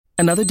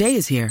Another day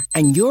is here,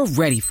 and you're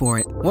ready for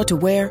it. What to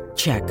wear?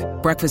 Check.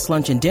 Breakfast,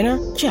 lunch, and dinner?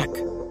 Check.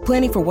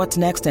 Planning for what's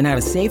next and how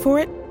to save for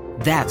it?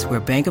 That's where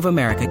Bank of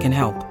America can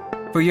help.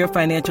 For your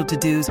financial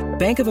to-dos,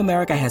 Bank of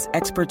America has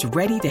experts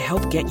ready to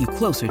help get you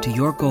closer to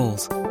your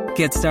goals.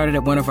 Get started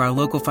at one of our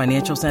local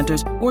financial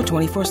centers or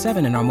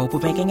 24/7 in our mobile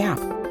banking app.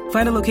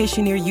 Find a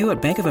location near you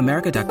at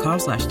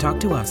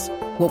bankofamerica.com/talktous.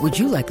 What would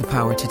you like the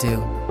power to do?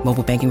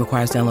 Mobile banking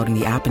requires downloading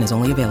the app and is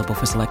only available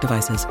for select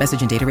devices.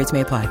 Message and data rates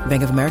may apply.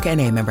 Bank of America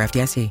N.A., member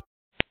FDIC.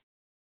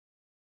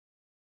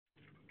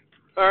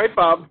 All right,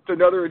 Bob, it's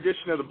another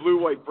edition of the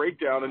Blue-White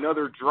Breakdown,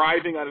 another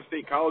driving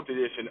out-of-state college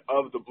edition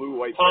of the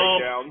Blue-White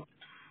Breakdown.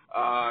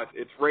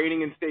 It's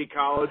raining in State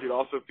College. It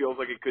also feels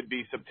like it could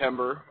be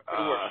September.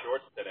 We wore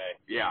shorts today.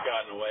 Yeah. We've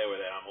gotten away with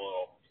it. I'm a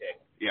little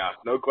ticked. Yeah,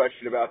 no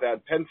question about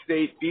that. Penn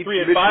State beats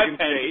 3-5 Michigan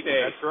Penn State.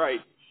 State. That's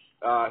right.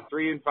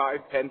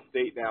 3-5 Penn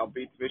State now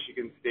beats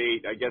Michigan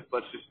State. I guess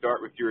let's just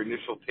start with your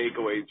initial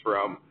takeaways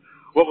from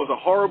what was a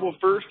horrible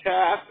first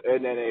half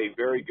and then a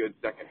very good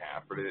second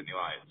half for the Nittany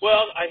Lions.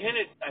 Well, I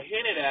hinted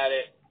at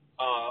it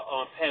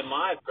on Penn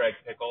Live, Greg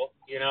Pickel.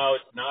 You know,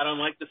 it's not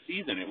unlike the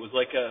season. It was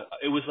like a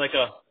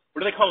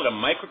what do they call it? A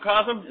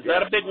microcosm? Is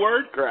that a big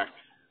word? Correct.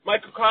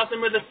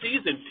 Microcosm of the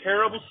season.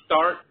 Terrible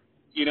start.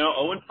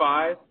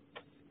 0-5.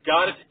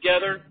 Got it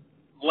together.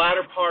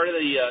 Latter part of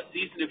the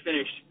season to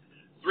finish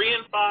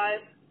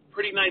 3-5.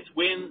 Pretty nice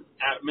win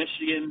at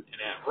Michigan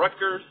and at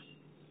Rutgers.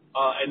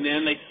 And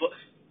then they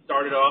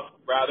started off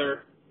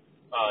rather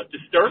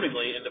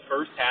disturbingly in the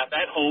first half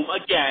at home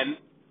again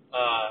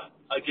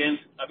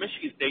against a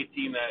Michigan State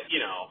team that,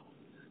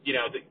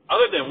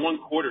 other than one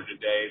quarter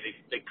today,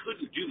 they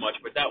couldn't do much,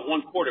 but that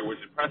one quarter was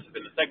impressive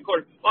in the second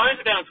quarter. Lions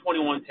are down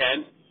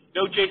 21-10.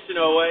 No Jason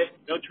Owe,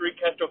 no Tariq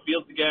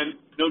Castro-Fields again,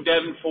 no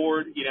Devin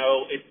Ford.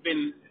 It's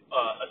been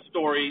a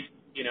story.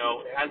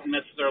 It hasn't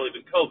necessarily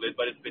been COVID,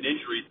 but it's been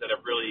injuries that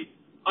have really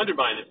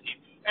undermined this team.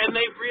 And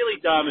they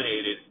really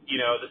dominated,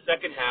 the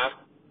second half.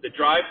 The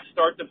drive to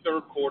start the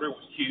third quarter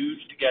was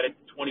huge to get it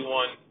to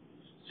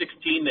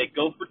 21-16. They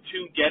go for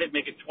two, get it,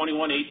 make it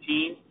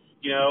 21-18.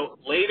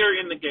 Later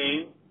in the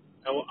game,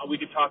 we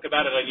could talk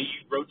about it. You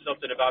wrote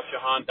something about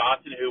Jahan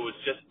Dotson, who was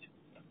just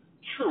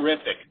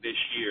terrific this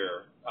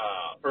year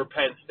for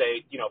Penn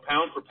State.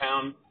 Pound for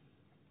pound,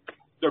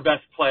 their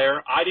best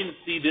player. I didn't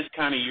see this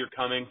kind of year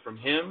coming from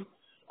him.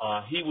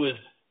 He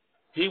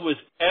was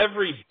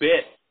every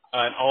bit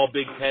an all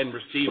Big Ten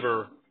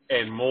receiver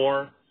and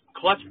more.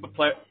 Clutch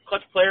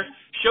player,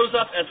 shows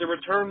up as a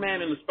return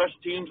man in the special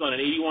teams on an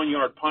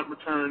 81-yard punt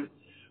return.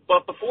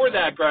 But before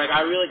that, Greg,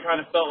 I really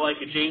kind of felt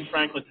like, and James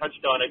Franklin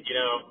touched on it,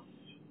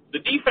 the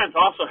defense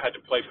also had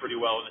to play pretty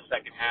well in the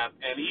second half.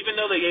 And even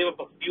though they gave up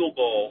a field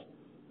goal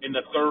in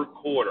the third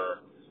quarter,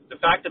 the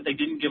fact that they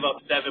didn't give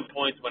up 7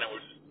 points when it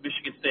was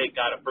Michigan State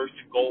got a first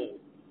and goal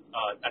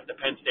at the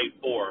Penn State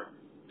 4,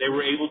 they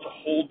were able to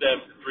hold them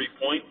to 3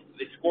 points.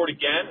 They scored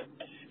again.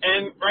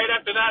 And right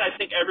after that, I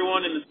think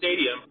everyone in the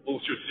stadium,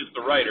 which was just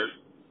the writers,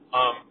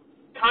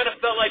 kind of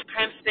felt like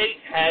Penn State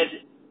had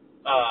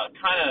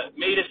kind of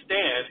made a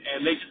stand,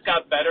 and they just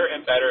got better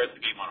and better as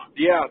the game went on.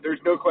 Yeah, there's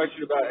no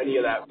question about any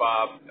of that,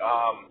 Bob.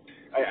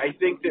 I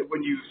think that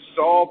when you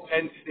saw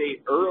Penn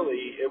State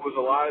early, it was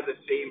a lot of the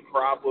same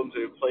problems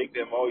that have plagued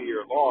them all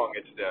year long.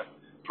 It's the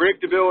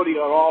predictability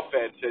on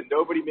offense and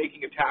nobody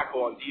making a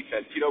tackle on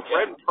defense.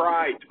 Brent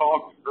Pry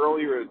talked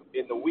earlier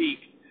in the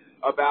week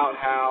about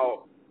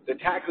how the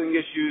tackling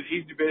issues,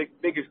 he's the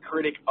biggest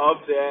critic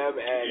of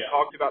them, and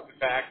talked about the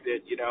fact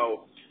that,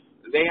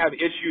 they have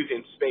issues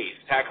in space.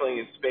 Tackling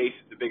in space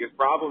is the biggest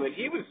problem, and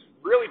he was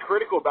really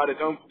critical about his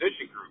own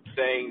position group,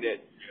 saying that,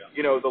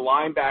 the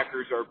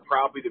linebackers are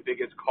probably the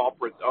biggest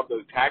culprits of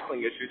those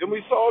tackling issues. And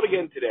we saw it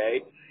again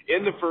today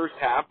in the first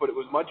half, but it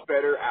was much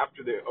better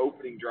after the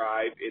opening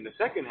drive in the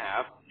second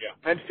half. Yeah.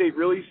 Penn State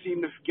really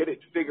seemed to get it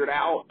figured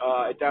out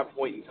at that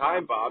point in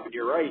time, Bob, and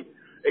you're right.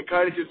 It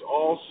kind of just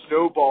all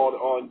snowballed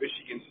on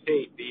Michigan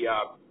State. The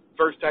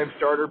first-time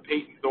starter,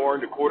 Peyton Thorne,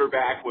 the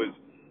quarterback, was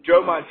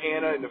Joe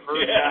Montana in the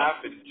first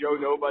half and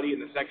Joe Nobody in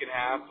the second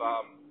half.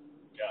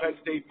 Penn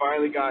State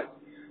finally got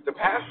the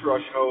pass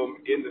rush home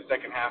in the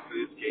second half of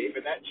this game,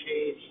 and that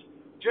changed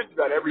just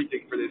about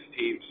everything for this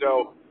team.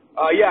 So,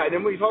 and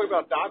then when you talk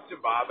about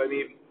Dotson, Bob,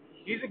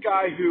 he's a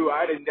guy who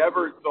I'd have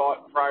never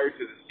thought prior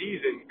to the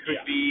season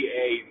could be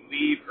a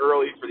leave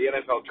early for the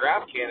NFL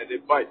draft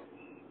candidate, but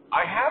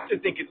I have to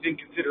think it's in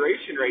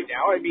consideration right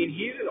now.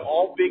 He's an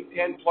all Big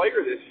Ten player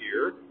this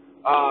year.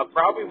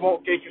 Probably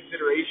won't get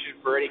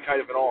consideration for any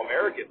kind of an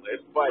All-American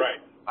list, but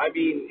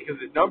because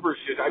the numbers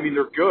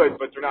they're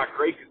good, but they're not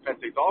great because Penn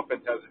State's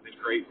offense hasn't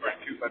been great for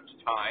too much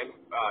time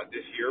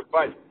this year.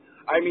 But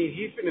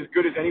he's been as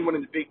good as anyone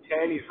in the Big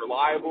Ten. He's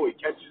reliable. He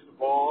catches the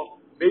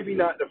ball. Maybe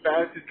not the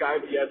fastest guy,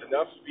 but he has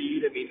enough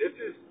speed.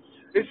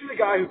 This is a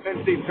guy who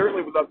Penn State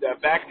certainly would love to have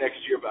back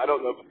next year, but I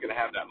don't know if it's going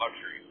to have that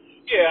luxury.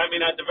 Yeah,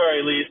 at the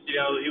very least, he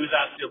was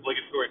asked the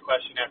obligatory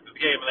question after the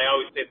game, and they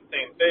always say the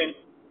same thing.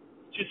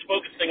 Just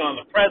focusing on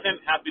the present,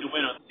 happy to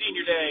win on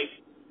Senior Day,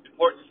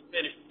 important to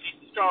finish the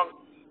season strong.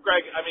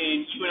 Greg,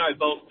 you and I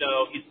both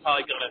know he's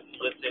probably going to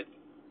solicit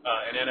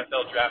an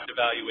NFL draft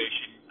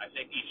evaluation. I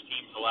think each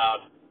team's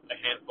allowed a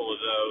handful of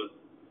those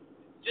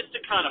just to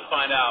kind of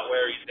find out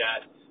where he's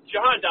at.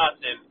 Jahan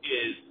Dotson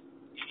is,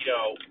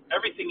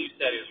 everything you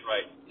said is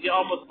right. He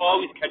almost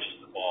always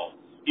catches the ball.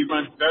 He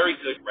runs very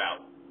good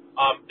routes.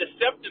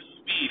 Deceptive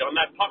speed. On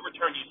that punt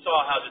return, you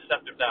saw how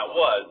deceptive that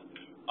was.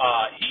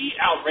 He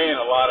outran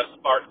a lot of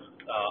Spartans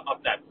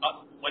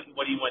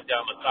when he went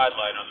down the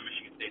sideline on the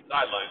Michigan State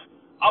sideline.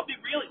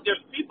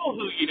 There's people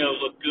who,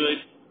 look good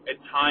at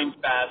times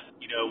fast,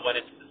 when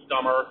it's the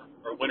summer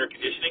or winter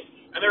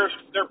conditioning, and there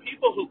are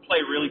people who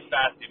play really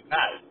fast in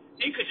pads.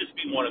 He could just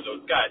be one of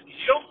those guys.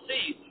 You don't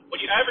see, when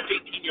you average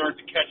 18 yards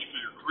a catch for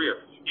your career,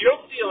 you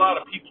don't see a lot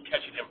of people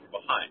catching him from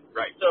behind.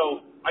 Right.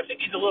 So I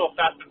think he's a little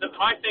faster.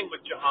 My thing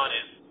with Jahan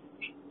is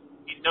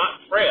he's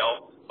not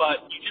frail,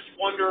 but you just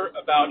wonder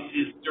about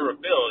his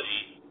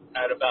durability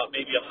at about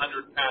maybe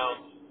 100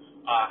 pounds,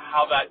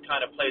 how that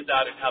kind of plays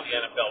out and how the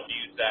NFL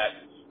views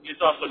that. He's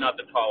also not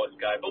the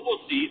tallest guy, but we'll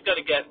see. He's going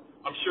to get,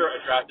 I'm sure,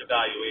 a draft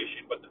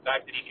evaluation, but the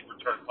fact that he can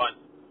return punts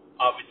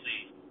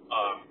obviously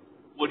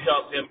would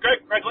help him.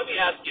 Greg, let me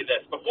ask you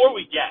this. Before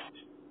we get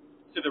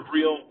to the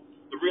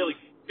really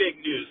big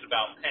news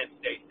about Penn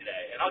State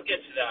today, and I'll get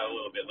to that a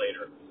little bit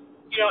later.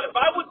 If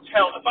I would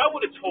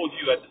have told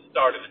you at the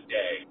start of the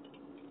day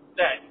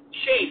that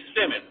Shane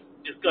Simmons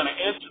is going to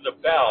answer the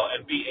bell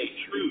and be a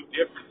true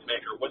difference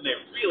maker when they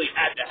really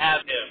had to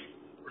have him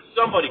or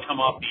somebody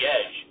come off the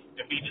edge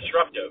and be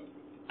disruptive,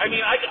 I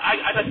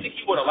think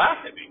he would have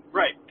laughed at me.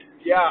 Right.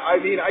 Yeah, I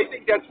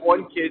think that's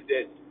one kid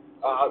that,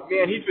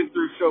 he's been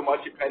through so much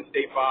at Penn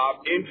State,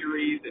 Bob.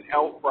 Injuries and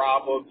health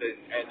problems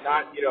and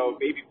not,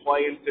 maybe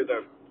playing to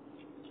the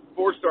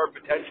four-star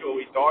potential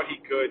we thought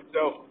he could.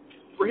 So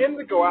for him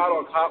to go out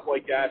on top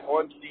like that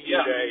on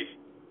senior day,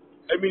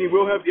 he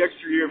will have the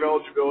extra year of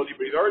eligibility,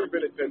 but he's already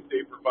been at Penn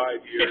State for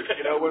 5 years.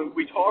 When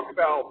we talk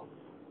about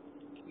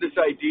this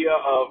idea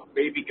of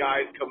maybe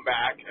guys come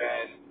back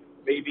and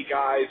maybe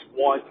guys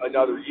want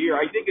another year,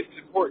 I think it's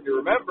important to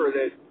remember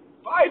that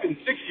 5 and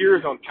 6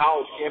 years on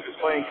college campus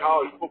playing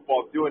college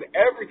football, doing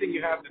everything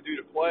you have to do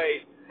to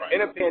play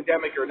in a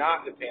pandemic or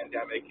not in a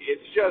pandemic,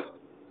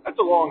 that's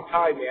a long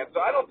time, man.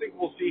 So I don't think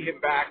we'll see him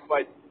back,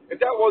 but if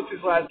that was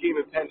his last game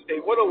at Penn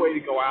State, what a way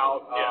to go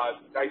out.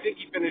 I think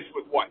he finished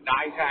with, 9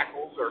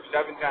 tackles or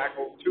 7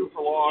 tackles, 2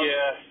 for loss.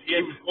 Yeah, he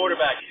had some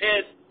quarterback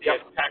hits. He had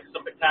some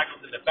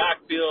tackles in the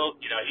backfield.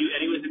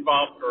 He was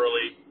involved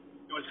early.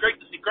 It was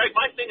great to see. Greg,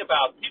 my thing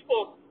about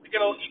people,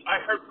 I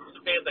heard from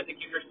some fans, I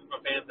think you heard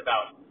from fans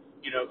about,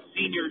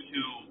 seniors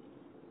who,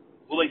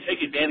 will they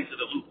take advantage of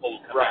the loophole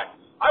and come back?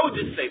 I would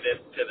just say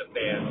this to the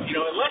fans,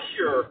 unless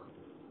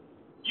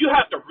you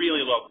have to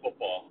really love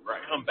football to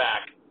come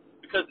back.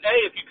 Because,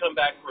 if you come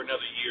back for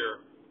another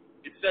year,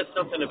 it says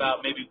something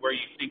about maybe where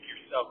you think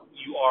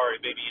you are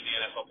maybe in the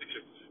NFL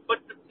picture. But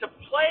to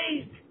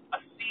play a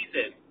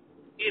season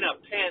in a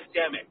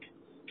pandemic,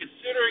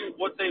 considering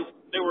what they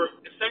were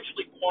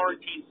essentially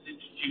quarantined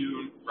since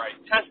June,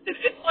 tested,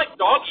 it's like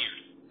dog years.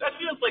 That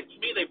feels like, to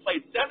me, they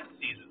played 7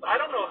 seasons. I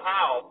don't know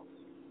how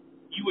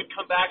you would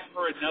come back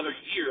for another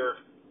year,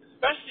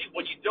 especially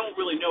when you don't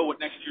really know what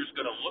next year's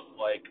going to look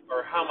like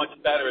or how much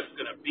better it's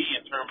going to be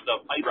in terms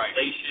of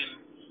isolation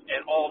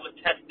and all the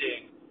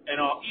testing and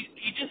all.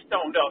 You just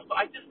don't know. So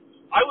I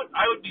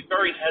would be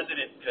very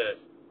hesitant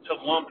to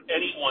lump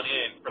anyone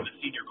in from the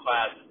senior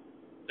class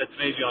that's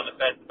maybe on the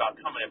fence about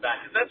coming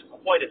back, because that's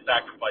quite a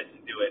sacrifice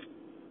to do it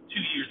 2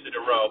 years in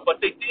a row.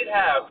 But they did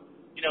have,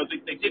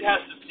 they did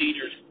have some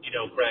seniors,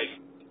 Greg,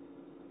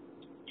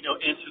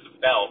 answer the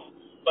bell.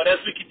 But as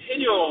we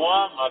continue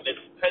along on this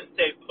Penn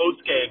State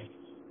postgame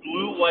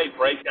blue-white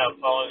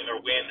breakdown following their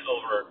win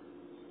over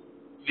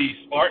the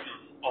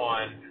Spartans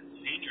on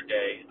Senior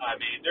Day,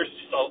 there's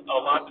just a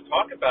lot to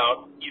talk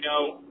about.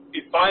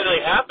 It finally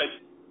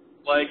happened.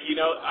 I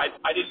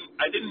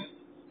didn't.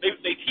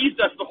 They teased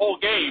us the whole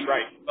game,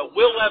 but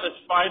Will Levis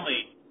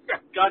finally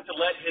got to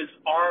let his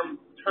arm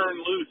turn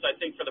loose. I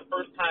think for the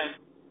first time,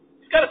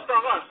 he's got a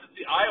strong arm since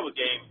the Iowa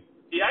game.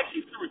 He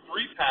actually threw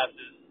 3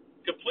 passes,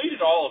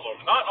 completed all of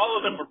them. Not all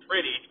of them were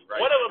pretty.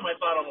 One of them I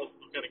thought almost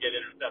was going to get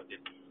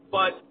intercepted.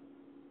 But,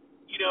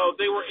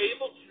 they were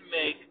able to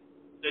make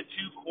the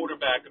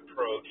 2-quarterback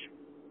approach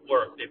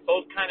work. They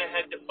both kind of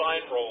had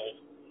defined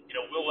roles.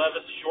 Will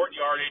Levis, short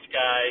yardage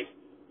guy,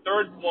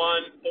 3rd and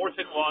 1, 4th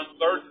and 1,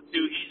 3rd and 2,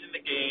 he's in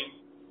the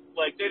game.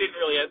 They didn't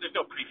really have, there's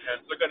no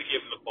pretense. They're going to give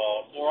him the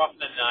ball. More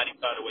often than not, he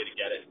found a way to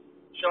get it.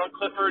 Sean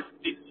Clifford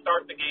didn't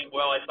start the game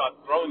well. I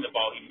thought throwing the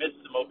ball, he missed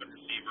some open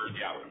receivers.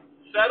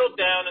 Settled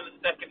down in the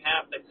second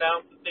half. They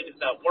found some things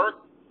that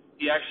worked.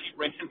 He actually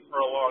ran for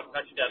a long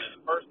touchdown in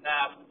the first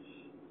half.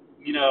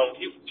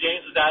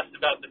 James was asked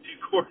about the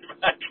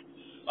 2-quarterback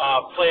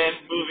plan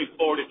moving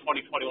forward in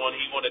 2021.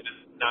 He wanted to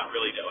not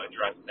really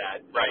address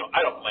that. I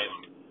don't blame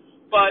him.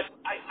 But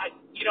I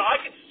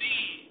could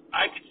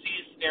see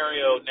a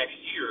scenario next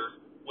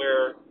year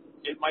where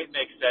it might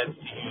make sense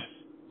to use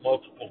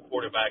multiple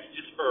quarterbacks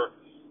just for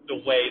the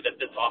way that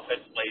this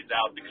offense plays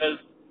out. Because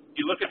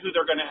you look at who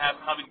they're going to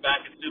have coming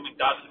back, assuming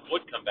Dotson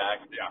would come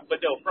back, but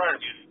no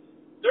Freiermuth.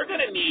 they're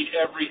going to need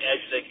every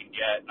edge they can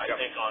get, I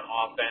think, on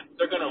offense.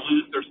 They're going to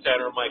lose their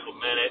center, Michael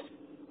Bennett.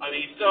 I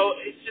mean, so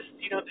it's just,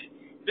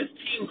 this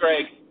team,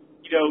 Greg,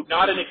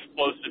 not an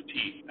explosive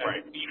team.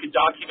 Right. You can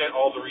document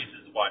all the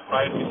reasons why.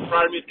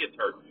 Primus gets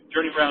hurt.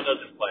 Journey Brown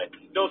doesn't play.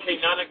 Okay,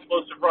 not an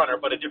explosive runner,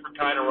 but a different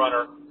kind of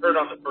runner, hurt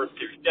on the first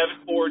series.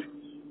 Devin Ford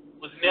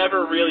was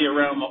never really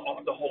around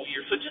the whole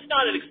year. So just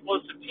not an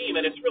explosive team,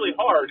 and it's really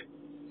hard.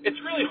 It's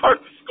really hard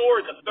to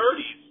score in the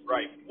 30s.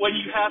 Right. When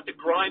you have to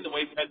grind the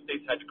way Penn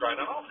State's had to grind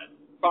on offense.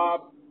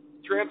 Bob,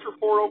 transfer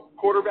portal,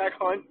 quarterback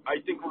hunt, I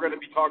think we're going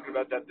to be talking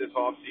about that this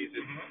offseason.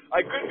 Mm-hmm.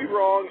 I could be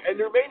wrong,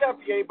 and there may not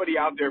be anybody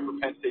out there for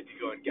Penn State to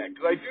go and get,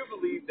 because I do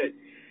believe that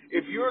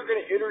if you're going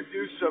to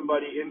introduce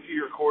somebody into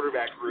your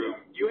quarterback room,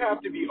 you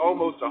have to be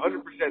almost 100%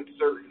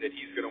 certain that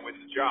he's going to win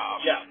the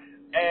job. Yeah.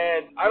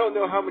 And I don't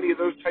know how many of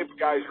those type of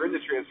guys are in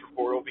the transfer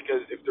portal,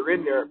 because if they're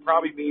in there, it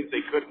probably means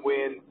they couldn't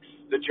win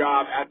the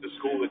job at the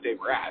school that they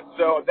were at.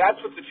 So that's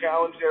what's the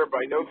challenge there, but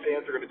I know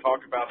fans are going to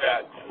talk about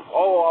that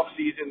all off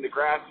season. The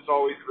grass is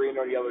always green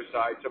on the other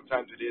side.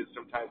 Sometimes it is,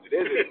 sometimes it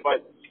isn't.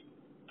 But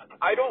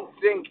I don't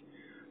think,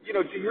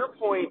 to your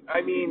point,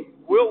 I mean,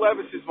 Will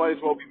Levis's might as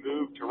well be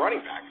moved to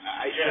running back.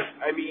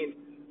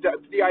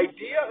 The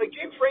idea,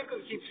 James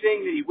Franklin keeps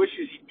saying that he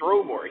wishes he'd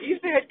throw more. He's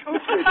the head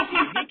coach of the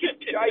team.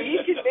 He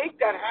can make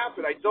that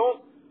happen. I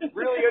don't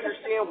really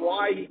understand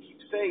why he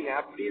keeps saying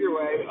that, but either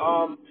way,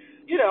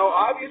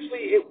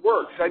 obviously it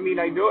works. I mean,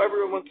 I know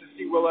everyone wants to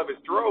see Will Levis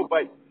throw,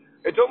 but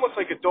it's almost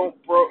like if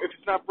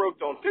it's not broke,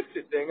 don't fix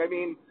it thing. I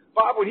mean,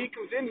 Bob, when he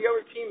comes in, the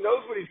other team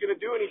knows what he's going to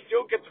do, and he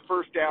still gets the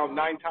first down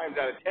 9 times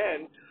out of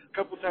 10. A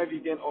couple times he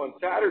didn't on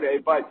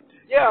Saturday. But,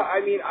 yeah,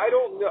 I mean, I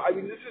don't know. I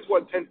mean, this is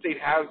what Penn State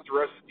has the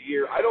rest of the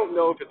year. I don't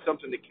know if it's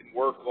something that can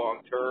work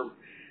long-term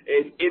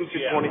into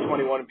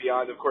 2021 and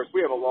beyond. Of course,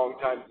 we have a long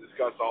time to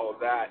discuss all of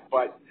that.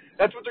 But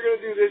that's what they're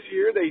going to do this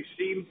year. They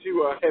seem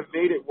to have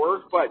made it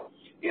work. But,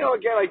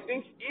 again, I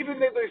think even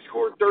though they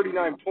scored 39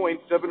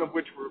 points, 7 of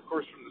which were, of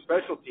course, from the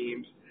special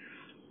teams,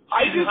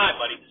 Season high,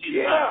 buddy.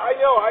 Season high.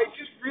 I know. I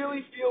just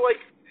really feel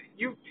like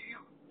you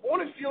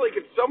want to feel like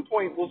at some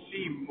point we'll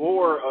see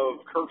more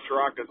of Kirk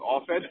Ciarrocca's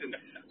offense, and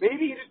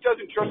maybe he just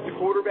doesn't trust the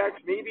quarterbacks.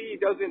 Maybe he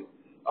doesn't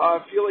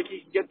feel like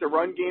he can get the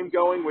run game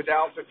going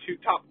without the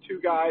top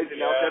two guys,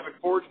 and now Devin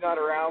Ford's not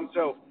around.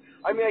 So,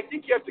 I mean, I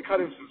think you have to cut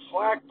him some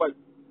slack, but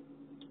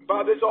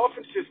Bob, this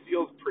offense just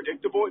feels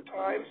predictable at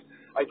times.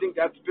 I think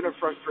that's been a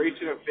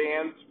frustration of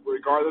fans,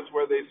 regardless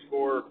whether they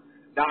score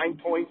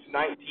 9 points,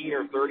 19,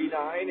 or 39.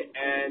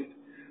 And,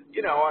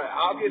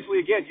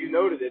 obviously, again, you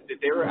noted it, that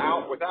they were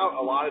out without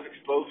a lot of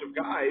explosive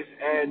guys.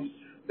 And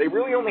they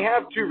really only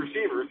have 2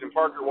 receivers, in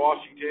Parker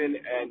Washington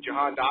and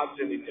Jahan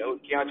Dotson, and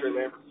Keontae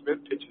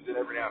Lambert-Smith pitches in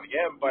every now and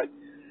again. But,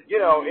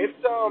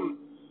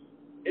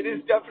 it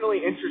is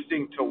definitely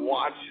interesting to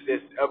watch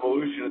this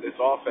evolution of this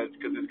offense,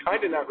 because it's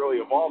kind of not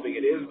really evolving.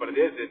 It is, but it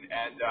isn't.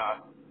 And,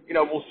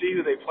 we'll see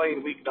who they play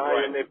in Week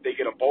 9 and if they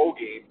get a bowl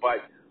game.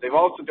 But they've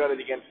also done it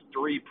against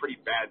 3 pretty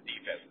bad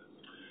defenses.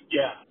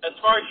 Yeah. As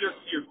far as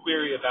your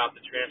query about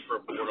the transfer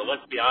portal,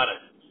 let's be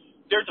honest.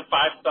 There's a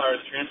 5-star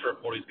in the transfer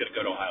portal who's going to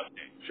go to Ohio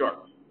State.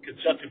 Sure. Because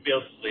Justin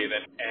Fields is leaving,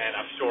 and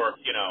I'm sure,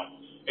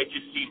 it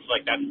just seems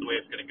like that's the way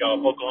it's going to go.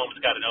 If Oklahoma's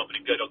got an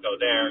opening good, he'll go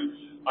there.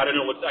 I don't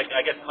know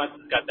I guess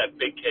Clemson's got that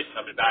big kid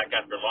coming back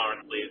after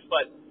Lawrence leaves,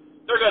 but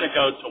they're going to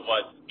go to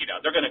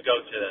they're going to go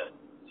to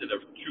the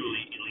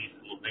truly elite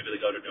schools. Maybe they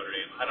go to Notre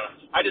Dame.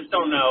 I just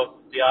don't know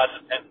the odds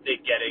of Penn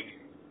State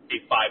getting a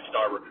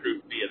 5-star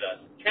recruit via the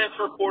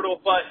transfer portal,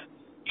 but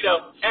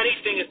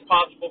anything is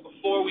possible.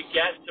 Before we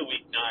get to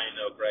Week 9,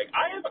 though, Greg,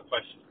 I have a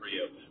question for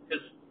you,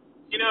 because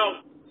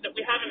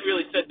we haven't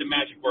really said the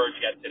magic words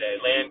yet today.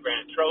 Land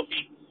Grant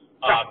Trophy.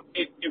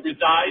 It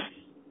resides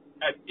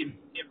at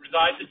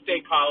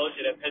State College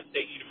and at Penn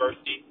State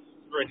University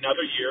for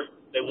another year.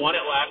 They won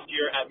it last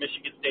year at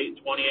Michigan State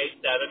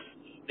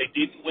 28-7. They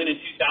didn't win in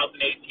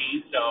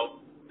 2018,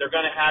 so they're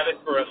going to have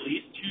it for at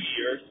least 2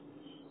 years.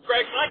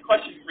 Greg, my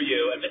question for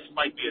you, and this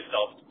might be a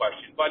selfish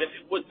question, but if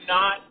it was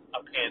not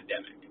a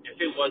pandemic, if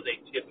it was a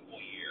typical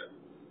year,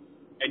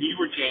 and you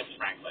were James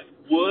Franklin,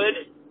 would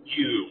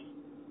you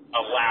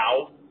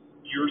allow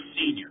your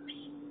seniors,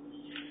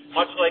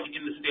 much like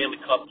in the Stanley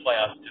Cup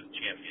playoffs to the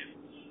champions,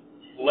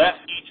 let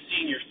each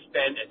senior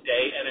spend a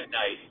day and a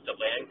night at the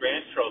Land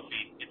Grant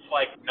Trophy? It's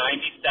like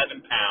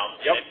 97 pounds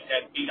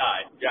and 10 feet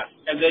high. Yes.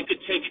 And they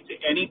could take it to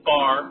any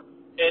bar,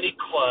 any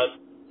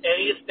club,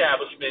 any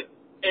establishment,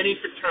 any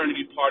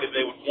fraternity party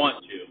they would want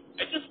to,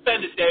 and just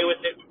spend a day with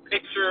it, with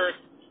pictures,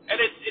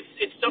 and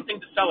it's something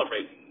to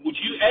celebrate. Would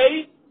you,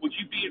 A, would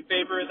you be in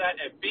favor of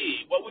that, and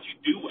B, what would you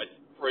do with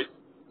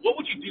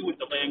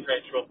the Land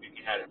Grant Trophy if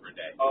you had it for a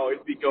day? Oh,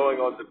 it'd be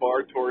going on the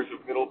bar tours of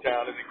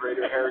Middletown and the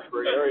greater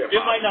Harrisburg area.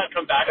 It might not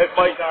come back. It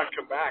might not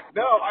come back.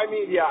 No, I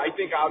mean, I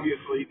think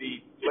obviously the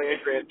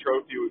Land Grant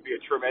Trophy would be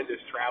a tremendous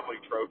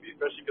traveling trophy,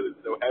 especially because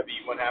it's so heavy.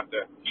 You wouldn't have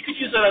to. You could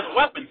use it as a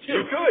weapon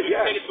too. You could,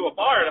 yeah. Take it to a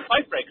bar and a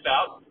fight breaks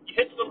out. You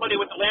hit somebody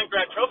with the Land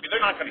Grant Trophy,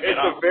 they're not going to get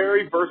up. It's a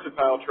very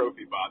versatile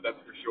trophy, Bob. That's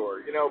for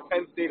sure.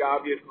 Penn State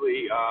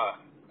obviously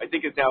I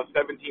think is now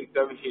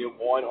 17-17-1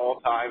 all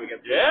time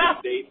against Yeah.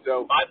 Penn State.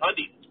 So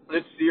 500.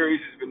 this series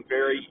has been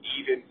very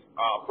even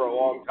for a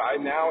long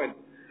time now. And,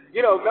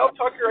 you know, Mel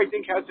Tucker, I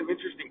think, has some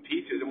interesting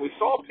pieces. And we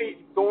saw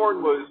Peyton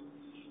Thorne was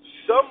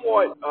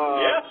somewhat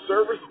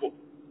serviceable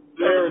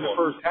there in the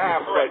first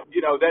half. But,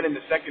 you know, then in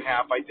the second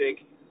half, I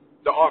think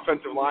the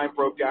offensive line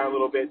broke down a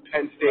little bit.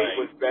 Penn State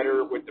was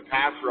better with the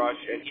pass rush,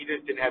 and he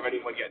just didn't have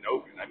anyone getting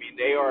open. I mean,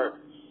 they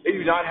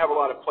do not have a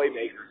lot of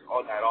playmakers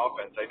on that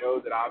offense. I know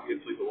that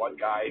obviously the one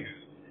guy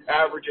who's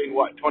averaging,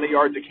 20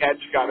 yards a catch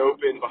got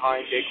open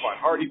behind Daquan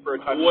Hardy for a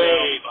touchdown.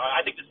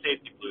 I think the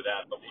safety blew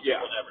that, but we'll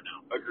never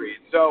know. Agreed.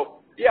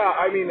 So, yeah,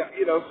 I mean,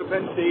 you know, so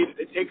Penn State,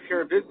 it takes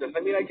care of business.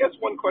 I mean, I guess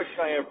one question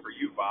I have for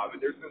you, Bob,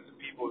 and there's been some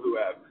people who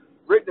have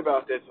written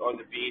about this on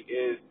the beat,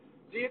 is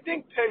do you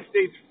think Penn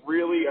State's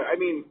really, I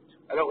mean,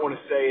 I don't want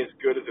to say as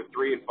good as a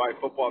 3-5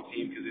 football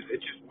team because it's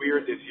just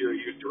weird this year to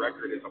use the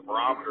record as a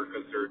barometer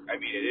because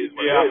it is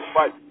what it is.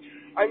 But,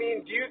 I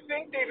mean, do you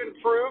think they've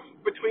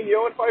improved between the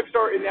 0-5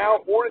 start and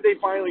now, or did they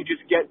finally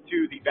just get to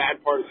the bad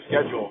part of the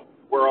schedule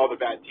where all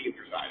the bad teams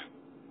reside?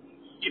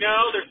 You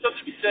know, there's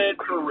something to be said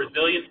for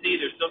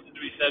resiliency. There's something to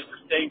be said for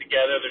staying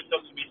together. There's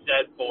something to be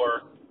said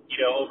for,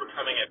 you know,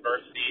 overcoming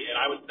adversity. And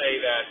I would say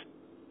that,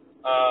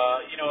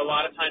 you know, a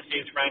lot of times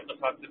James Franklin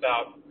talks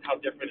about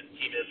how different his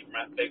team is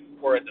from they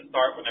were at the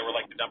start when they were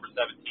like the number 7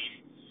 team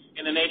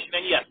in the nation.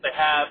 And yes, they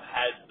have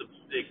had some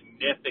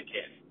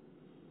significant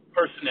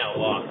personnel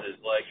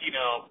losses. Like, you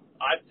know,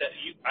 I've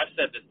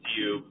said this to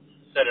you,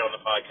 said it on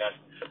the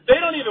podcast. They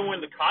don't even win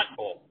the Cotton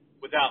Bowl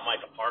without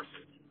Micah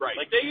Parsons. Right.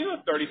 Like they gave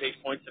up 38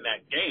 points in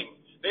that game.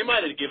 They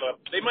might have given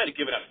up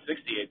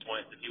 68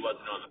 points if he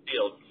wasn't on the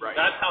field. Right.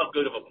 That's how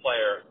good of a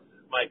player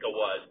Micah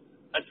was.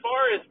 As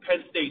far as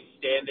Penn State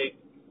standing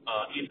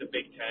in the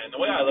Big Ten, the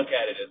way I look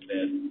at it is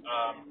this: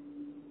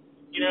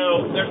 you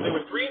know, they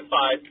were 3-5.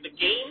 The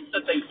games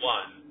that they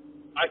won,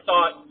 I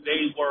thought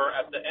they were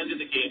at the end of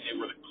the game they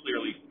were the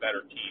clearly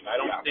better team. I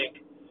don't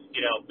think,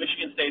 you know,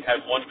 Michigan State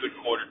had one good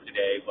quarter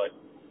today, but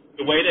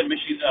the way that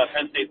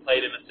Penn State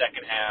played in the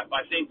second half,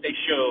 I think they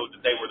showed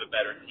that they were the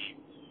better team.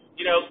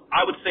 You know,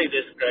 I would say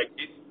this, Greg.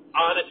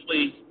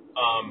 Honestly,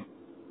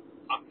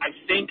 I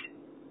think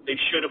they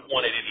should have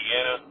won at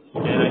Indiana,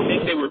 and I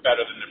think they were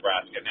better than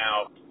Nebraska.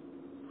 Now,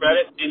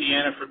 credit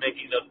Indiana for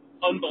making those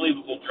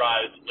unbelievable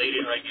drives late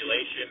in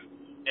regulation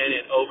and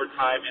in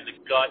overtime, and the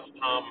guts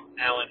Tom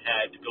Allen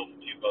had to go for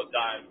 2 both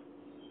times.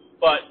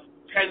 But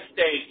Penn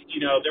State,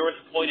 you know, there was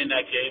a point in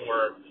that game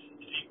where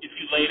if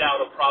you laid out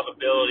a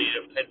probability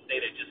that Penn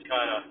State had just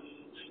kind of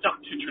stuck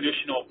to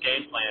traditional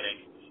game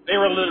planning, they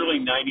were literally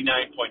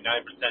 99.9%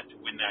 to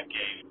win that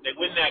game. They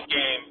win that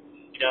game,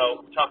 you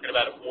know, talking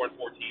about a 4-14.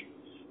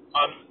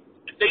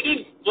 If they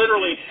didn't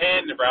literally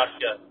hand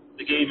Nebraska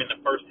the game in the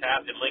first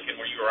half in Lincoln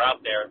where you were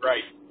out there,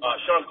 right?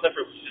 Sean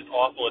Clifford was just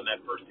awful in that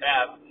first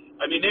half.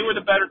 I mean, they were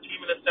the better team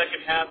in the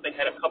second half. They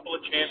had a couple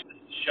of chances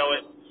to show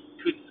it.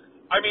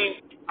 I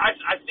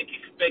think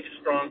you could make a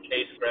strong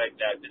case, Greg,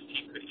 that this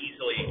team could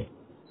easily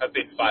have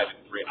been 5-3.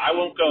 I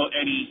won't go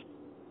any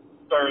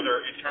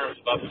further in terms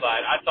of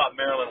upside. I thought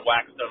Maryland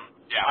waxed them.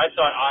 Yeah. I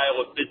thought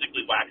Iowa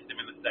physically waxed them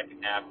in the second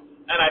half,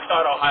 and I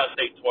thought Ohio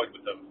State toyed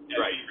with them at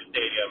Beaver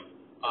Stadium.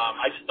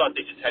 I just thought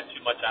they just had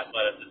too much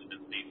athleticism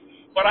and speed.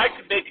 But I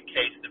could make a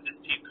case that this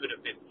team could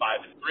have been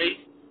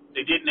 5-3.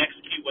 They didn't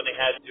execute when they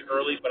had to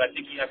early, but I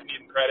think you have to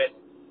give them credit.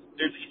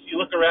 You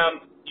look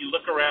around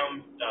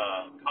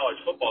college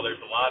football.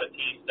 There's a lot of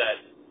teams that,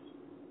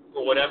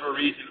 for whatever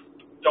reason,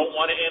 don't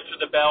want to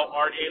answer the bell,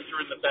 aren't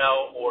answering the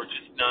bell, or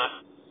just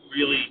not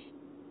really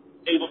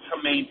able to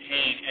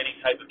maintain any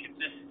type of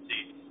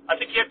consistency. I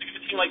think you have to give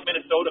a team like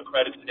Minnesota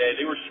credit today.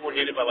 They were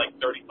shorthanded by like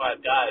 35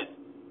 guys.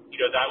 You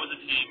know, that was a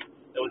team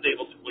that was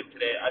able to win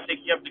today. I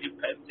think you have to give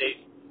Penn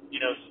State,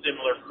 you know,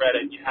 similar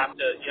credit. You have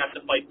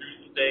to fight through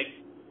some things.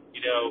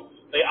 You know,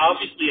 they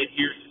obviously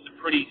adhere to some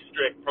pretty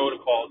strict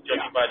protocols,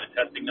 judging by the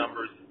testing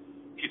numbers,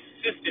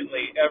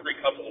 consistently every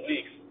couple of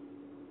weeks.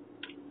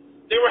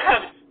 They were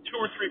having 2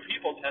 or 3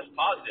 people test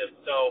positive,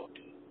 so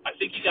I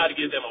think you got to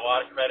give them a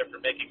lot of credit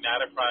for making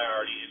that a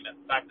priority, and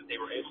the fact that they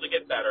were able to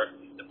get better,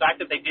 the fact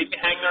that they didn't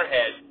hang their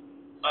head.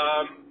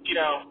 You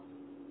know,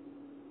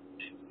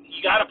 you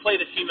got to play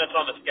the team that's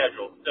on the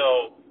schedule.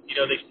 So, you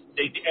know, they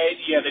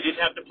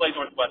didn't have to play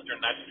Northwestern.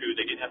 That's true.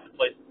 They didn't have to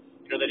play,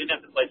 you know, they didn't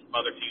have to play some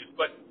other teams.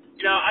 But,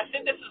 you know, I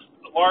think this is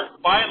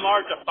by and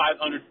large a 500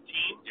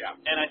 team. Yeah.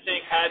 And I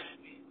think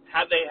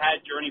had they had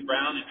Journey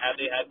Brown and had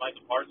they had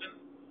Michael Parsons,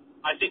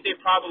 I think they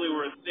probably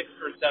were a 6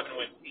 or 7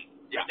 win team.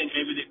 Yeah. I think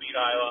maybe they beat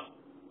Iowa.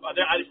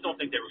 I just don't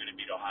think they were going to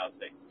beat Ohio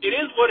State. It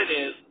is what it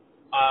is.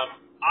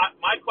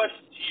 My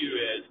question to you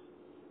is,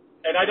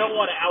 and I don't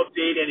want to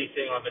outdate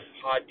anything on this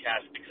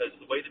podcast because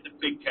the way that the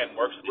Big Ten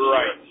works this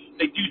year,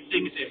 they do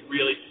things in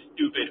really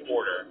stupid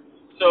order.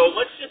 So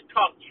let's just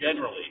talk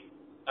generally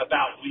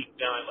about Week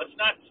 9. Let's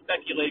not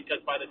speculate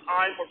because by the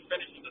time we're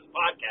finished with this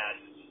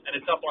podcast and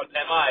it's up on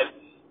Penn Live,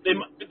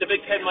 the Big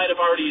Ten might have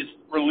already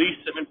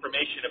released some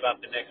information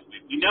about the next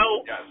week. We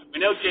know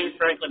James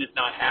Franklin is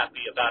not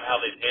happy about how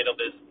they've handled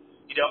this.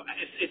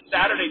 It's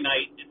Saturday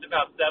night. It's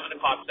about 7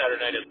 o'clock Saturday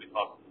night as we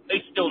talk.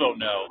 They still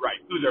don't know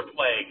who they're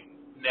playing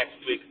next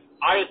week.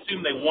 I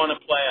assume they want to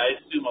play. I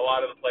assume a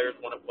lot of the players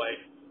want to play.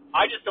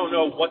 I just don't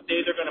know what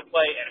day they're going to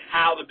play and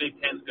how the Big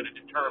Ten is going to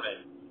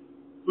determine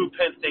who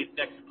Penn State's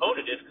next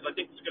opponent is, because I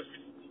think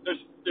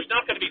there's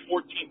not going to be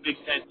 14 Big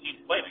Ten teams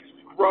play next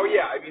week. Well,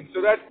 yeah, I mean, so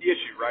that's the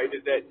issue, right,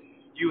 is that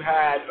you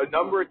had a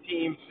number of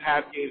teams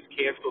have games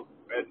canceled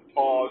and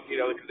paused,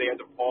 because they had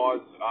to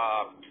pause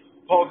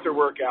their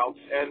workouts,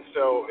 and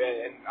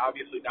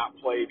obviously not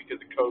play because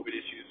of COVID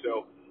issues.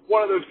 So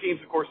one of those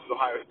teams, of course, is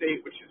Ohio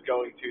State, which is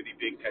going to the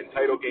Big Ten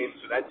title game,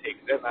 so that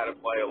takes them out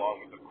of play,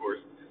 along with, of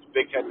course,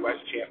 Big Ten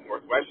West champ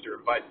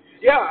Northwestern. But,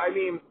 yeah, I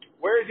mean,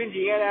 where is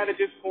Indiana at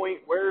this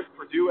point? Where is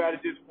Purdue at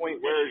this point?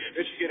 Where is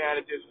Michigan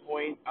at this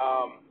point?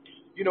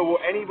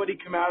 Will anybody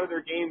come out of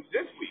their games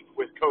this week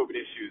with COVID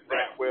issues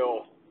that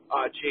will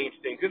change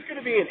things? It's going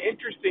to be an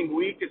interesting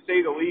week, to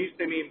say the least.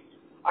 I mean,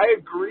 I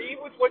agree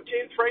with what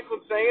James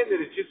Franklin's saying,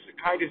 that it just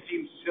kind of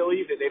seems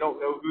silly that they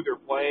don't know who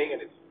they're playing, and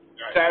it's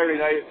Saturday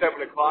night at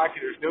 7 o'clock,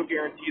 and there's no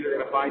guarantee they're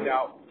going to find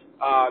out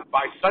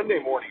by Sunday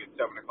morning at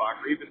 7 o'clock,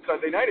 or even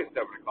Sunday night at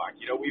 7 o'clock.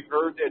 We've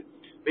heard that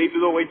maybe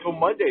they'll wait till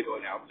Monday to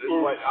announce it,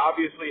 but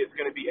obviously it's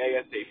going to be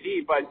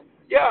ASAP. But,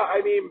 yeah,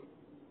 I mean,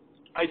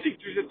 I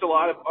think there's just a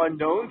lot of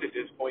unknowns at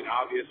this point,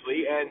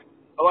 obviously, and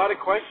a lot of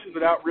questions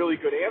without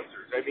really good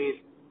answers. I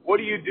mean, what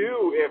do you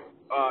do if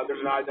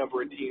there's an odd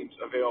number of teams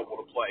available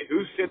to play?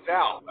 Who sits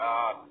out?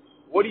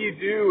 What do you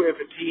do if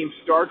a team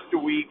starts the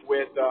week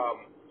with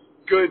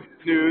good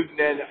news and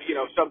then,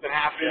 something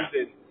happens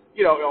and,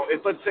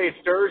 let's say it's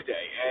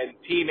Thursday and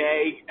Team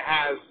A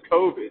has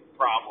COVID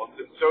problems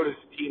and so does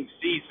Team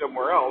C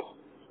somewhere else.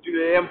 Do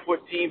they then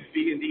put Teams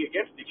B and D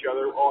against each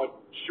other on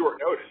short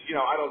notice?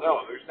 I don't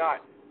know. There's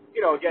not,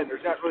 again,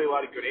 there's not really a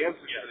lot of good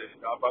answers to this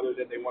stuff other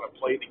than they want to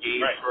play the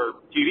game for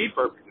TV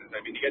purposes. I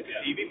mean, to get the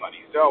TV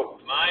money.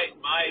 So my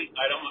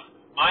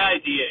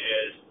idea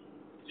is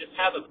just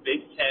have a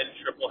Big Ten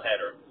triple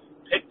header.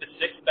 Pick the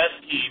 6 best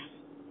teams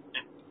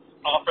and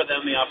offer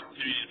them the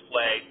opportunity to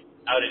play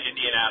out in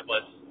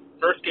Indianapolis.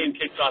 First game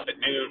kicks off at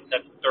noon.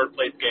 That's the third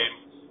place game.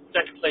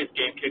 Second place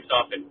game kicks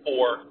off at 4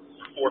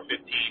 or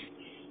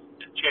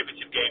 4:15. The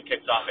championship game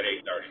kicks off at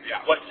 8:30.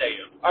 Yeah. What say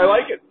you? I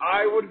like it.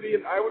 I would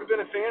have been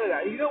a fan of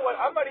that. You know what?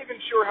 I'm not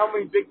even sure how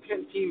many Big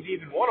Ten teams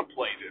even want to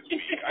play this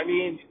week. I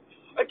mean,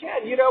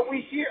 again,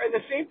 we hear, and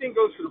the same thing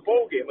goes for the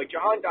bowl game. Like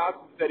Jahan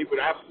Dotson said, he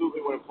would absolutely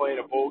want to play in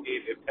a bowl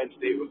game if Penn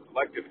State was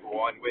selected for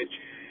one, which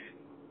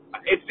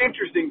it's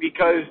interesting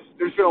because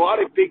there's been a lot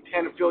of Big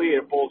Ten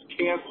affiliated bowls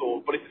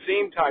canceled, but at the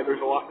same time,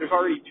 there's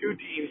already 2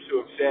 teams who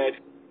have said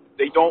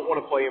they don't want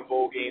to play in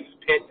bowl games,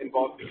 Pitt and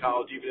Boston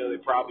College, even though they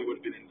probably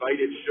would have been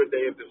invited should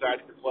they have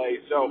decided to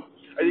play. So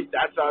I think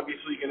that's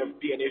obviously going to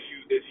be an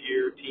issue this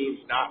year,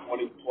 teams not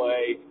wanting to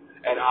play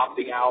and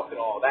opting out and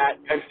all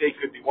that. Penn State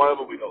could be one of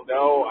them. We don't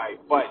know.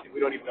 But we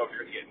don't even know if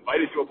you're going to get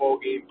invited to a bowl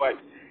game. But,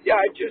 yeah,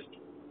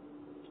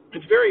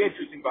 it's very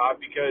interesting, Bob,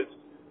 because,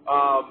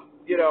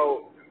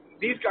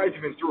 these guys have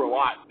been through a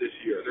lot this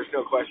year. There's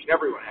no question.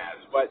 Everyone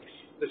has. But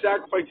the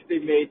sacrifices they've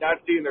made, not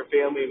seeing their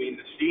family, I mean,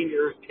 the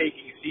seniors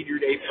taking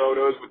senior day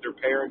photos with their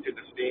parents in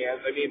the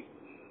stands. I mean,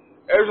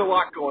 there's a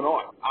lot going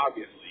on,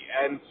 obviously.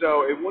 And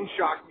so it wouldn't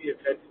shock me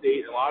if Penn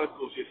State and a lot of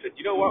schools just said,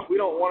 you know what,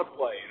 we don't want to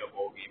play in a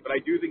bowl game. But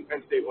I do think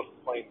Penn State wants to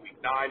play in Week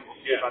 9.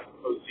 We'll see about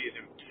the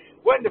postseason.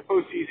 When the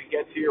postseason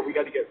gets here, we're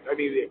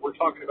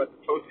talking about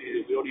the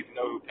postseason. We don't even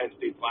know who Penn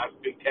State's last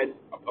Big Ten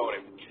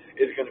opponent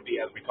is going to be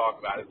as we talk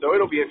about it. So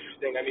it'll be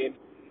interesting. I mean,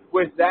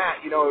 with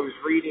that, I was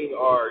reading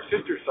our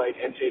sister site,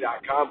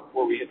 NJ.com,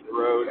 before we hit the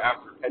road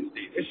after Penn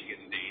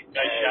State-Michigan State.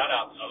 Nice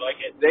shout-out. I like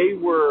it. They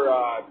were,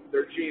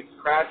 their James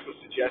Crash was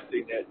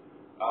suggesting that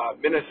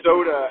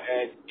Minnesota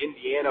and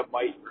Indiana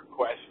might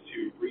request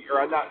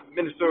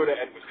Minnesota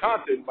and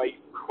Wisconsin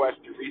might request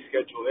to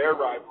reschedule their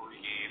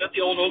rivalry game. Is that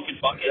the old Oak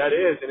and Bucket? That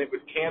is, and it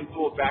was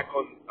canceled back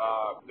on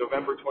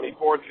November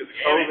 24th because of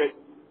COVID.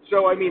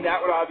 So, I mean, that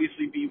would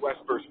obviously be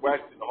West versus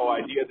West, and the whole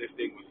idea of this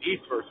thing was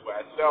East versus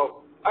West.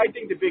 So, I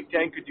think the Big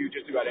Ten could do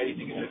just about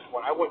anything in this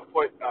one. I wouldn't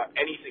put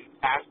anything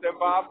past them,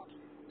 Bob.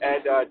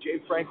 And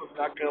James Franklin's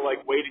not going to,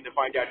 waiting to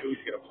find out who's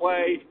going to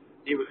play.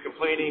 He was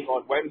complaining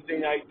on Wednesday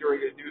night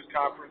during his news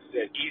conference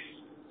that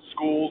East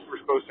schools were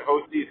supposed to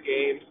host these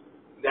games.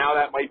 Now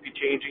that might be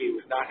changing. He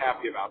was not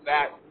happy about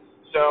that.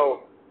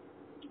 So,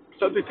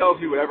 something tells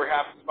me whatever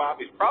happens,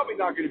 Bob, he's probably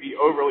not going to be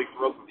overly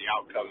thrilled with the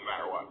outcome no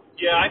matter what.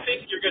 Yeah, I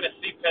think you're going to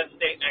see Penn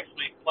State next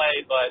week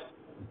play, but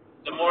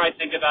the more I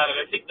think about it,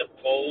 I think the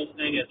bowl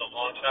thing is a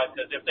long shot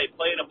because if they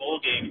play in a bowl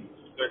game,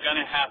 they're going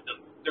to have to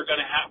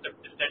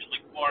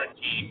essentially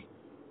quarantine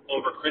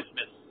over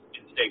Christmas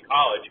in State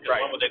College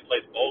because when would they play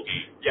the bowl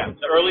game? Yeah.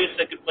 The earliest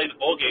they could play the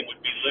bowl game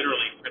would be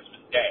literally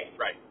Christmas Day.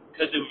 Right.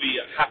 Because it'd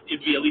be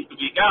at least a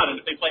week out, and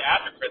if they play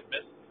after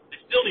Christmas, they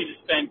still need to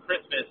spend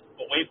Christmas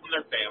away from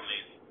their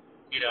families,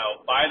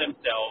 by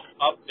themselves,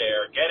 up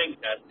there, getting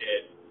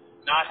tested,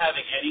 not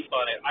having any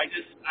fun. I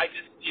just,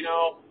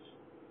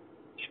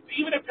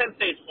 even if Penn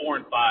State's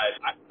 4-5,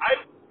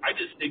 I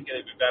just think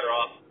they'd be better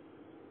off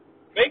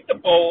make the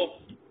bowls,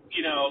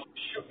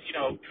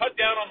 cut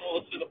down on the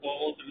list of the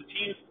bowls, and the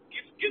teams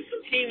give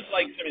some teams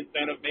like some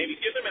incentive. Maybe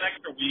give them an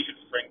extra week of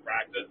spring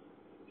practice.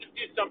 Just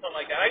do something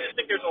like that. I just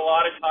think there's a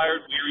lot of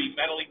tired, weary,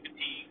 mentally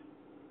fatigued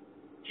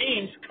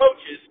teams,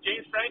 coaches.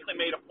 James Franklin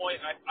made a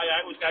point, and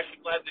I was actually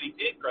glad that he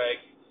did,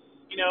 Greg.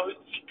 He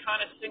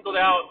kind of singled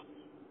out,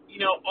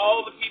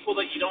 all the people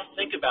that you don't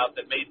think about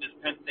that made this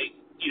Penn State,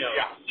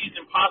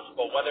 season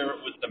possible, whether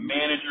it was the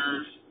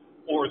managers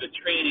or the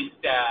training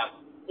staff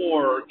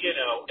or,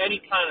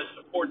 any kind of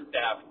support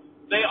staff.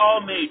 They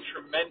all made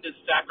tremendous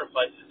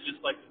sacrifices,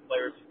 just like the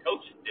players and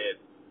coaches did,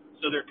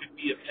 so there could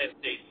be a Penn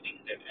State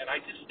season. And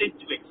I just think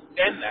to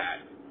extend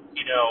that,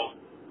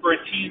 for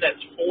a team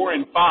that's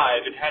 4-5,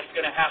 it has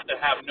going to have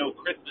no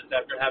Christmas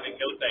after having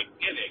no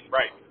Thanksgiving.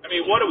 Right. I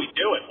mean, what are we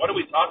doing? What are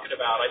we talking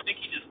about? I think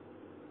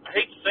I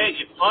hate to say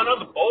it, you punt on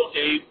the bowl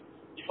game,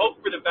 you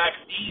hope for the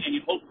vaccine, and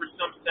you hope for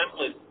some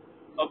semblance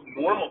of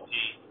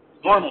normalcy.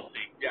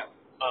 Yeah.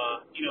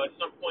 At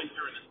some point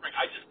during the spring.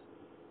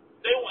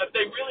 If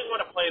they really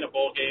want to play in a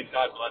bowl game,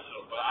 God bless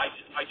them. But I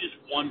just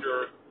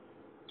wonder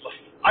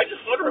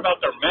about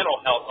their mental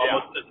health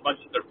almost as much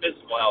as their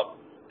physical health,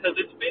 because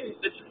it's been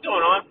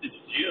going on since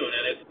June,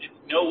 and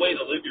it's no way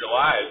to live your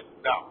life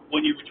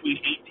when you're between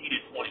 18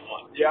 and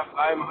 21. Yeah,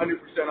 I'm 100%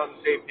 on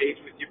the same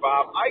page with you,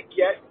 Bob. I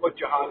get what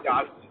Jahan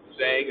Dotson's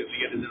saying as we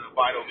get into the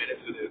final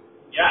minutes of this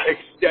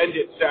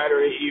extended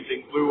Saturday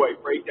evening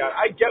blue-white breakdown.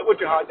 I get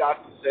what Jahan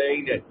Dotson's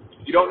saying, that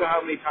you don't know how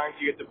many times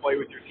you get to play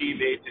with your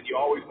teammates, and you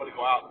always want to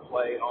go out and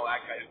play and all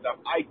that kind of stuff.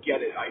 I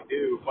get it, I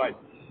do, but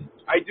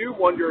I do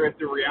wonder if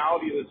the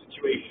reality of the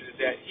situation is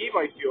that he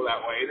might feel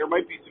that way, and there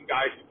might be some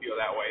guys who feel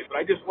that way,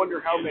 but I just wonder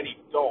how many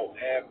don't.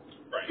 And,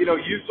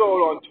 you saw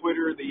it on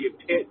Twitter, the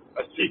Pitt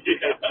assistant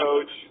head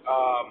coach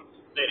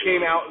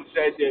came out and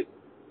said that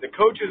the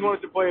coaches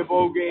wanted to play a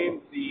bowl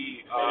game,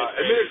 the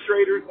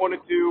administrators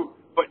wanted to,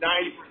 but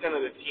 90%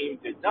 of the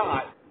team did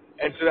not.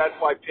 And so that's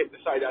why Pitt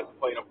decided not to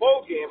play in a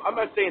bowl game. I'm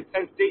not saying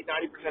Penn State,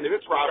 90% of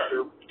its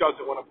roster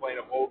doesn't want to play in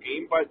a bowl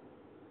game, but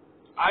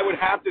I would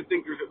have to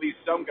think there's at least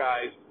some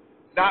guys,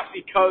 not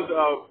because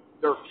of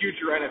their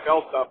future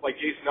NFL stuff, like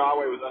Jason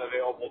Alway was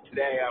unavailable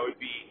today.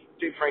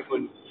 James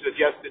Franklin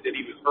suggested that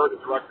he was hurt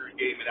at the Rutgers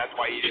game, and that's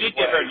why he didn't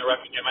play. He did get hurt in the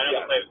Rutgers game. I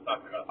know the play was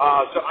talking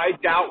about. So I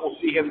doubt we'll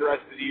see him the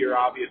rest of the year,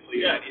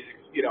 obviously, and he's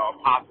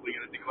possibly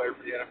going to declare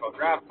for the NFL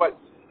draft. But,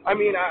 I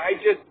mean,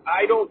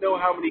 I don't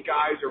know how many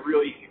guys are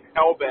really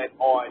hell-bent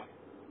on,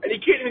 and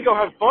you can't even go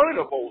have fun in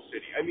a bowl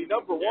city. I mean,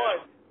 number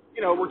one,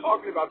 we're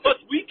talking about...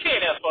 Plus, we can't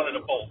have fun in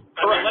a bowl.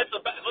 I mean, let's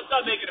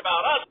not make it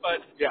about us,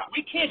 but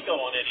we can't go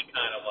on any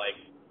kind of,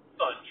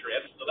 fun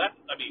trips. So that's,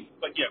 anyway,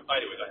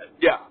 go ahead.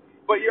 Yeah.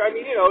 But,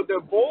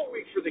 the bowl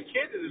week for the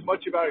kids is as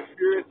much about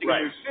experiencing a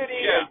new city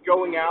and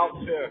going out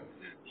to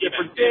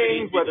different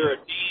things,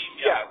 whether it's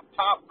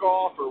Top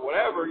Golf or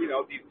whatever,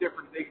 these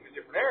different things in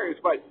different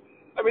areas. But,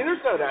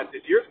 there's none of that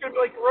this year. It's going to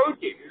be like a road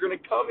game. You're going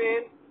to come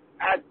in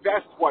at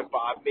best,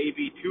 Bob,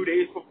 maybe 2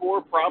 days before,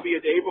 probably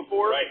a day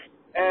before. Right.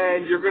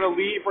 And you're going to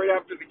leave right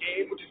after the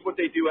game, which is what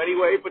they do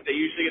anyway, but they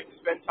usually get to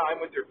spend time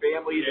with their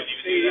families in the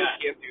stadium.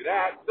 Can't do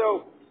that.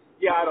 So,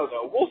 I don't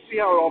know. We'll see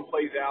how it all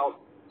plays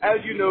out.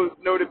 As you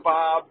noted,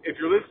 Bob, if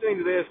you're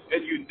listening to this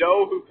and you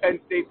know who Penn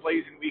State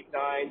plays in Week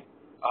 9,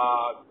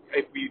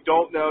 if you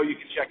don't know, you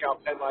can check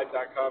out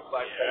PennLive.com/Penn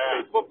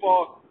State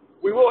Football.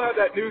 We will have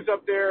that news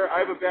up there.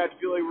 I have a bad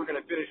feeling we're going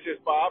to finish this,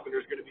 Bob, and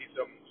there's going to be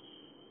some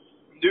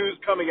news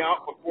coming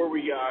out before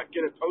we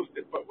get it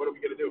posted, but what are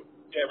we going to do?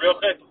 Yeah, real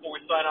quick before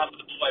we sign off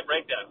with the Blue-White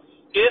Breakdown.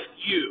 If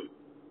you,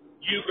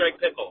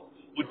 Greg Pickel,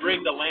 would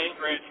bring the Land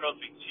Grant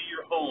Trophy to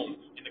your home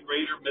in the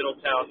greater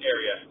Middletown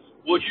area,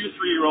 would your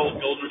 3-year-old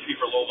Golden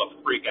Retriever Lola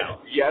freak out?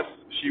 Yes,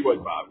 she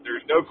would, Bob.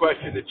 There's no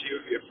question that she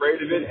would be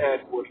afraid of it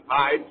and would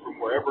hide from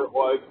wherever it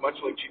was, much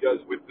like she does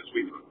with the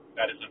sweeper.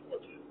 That is important.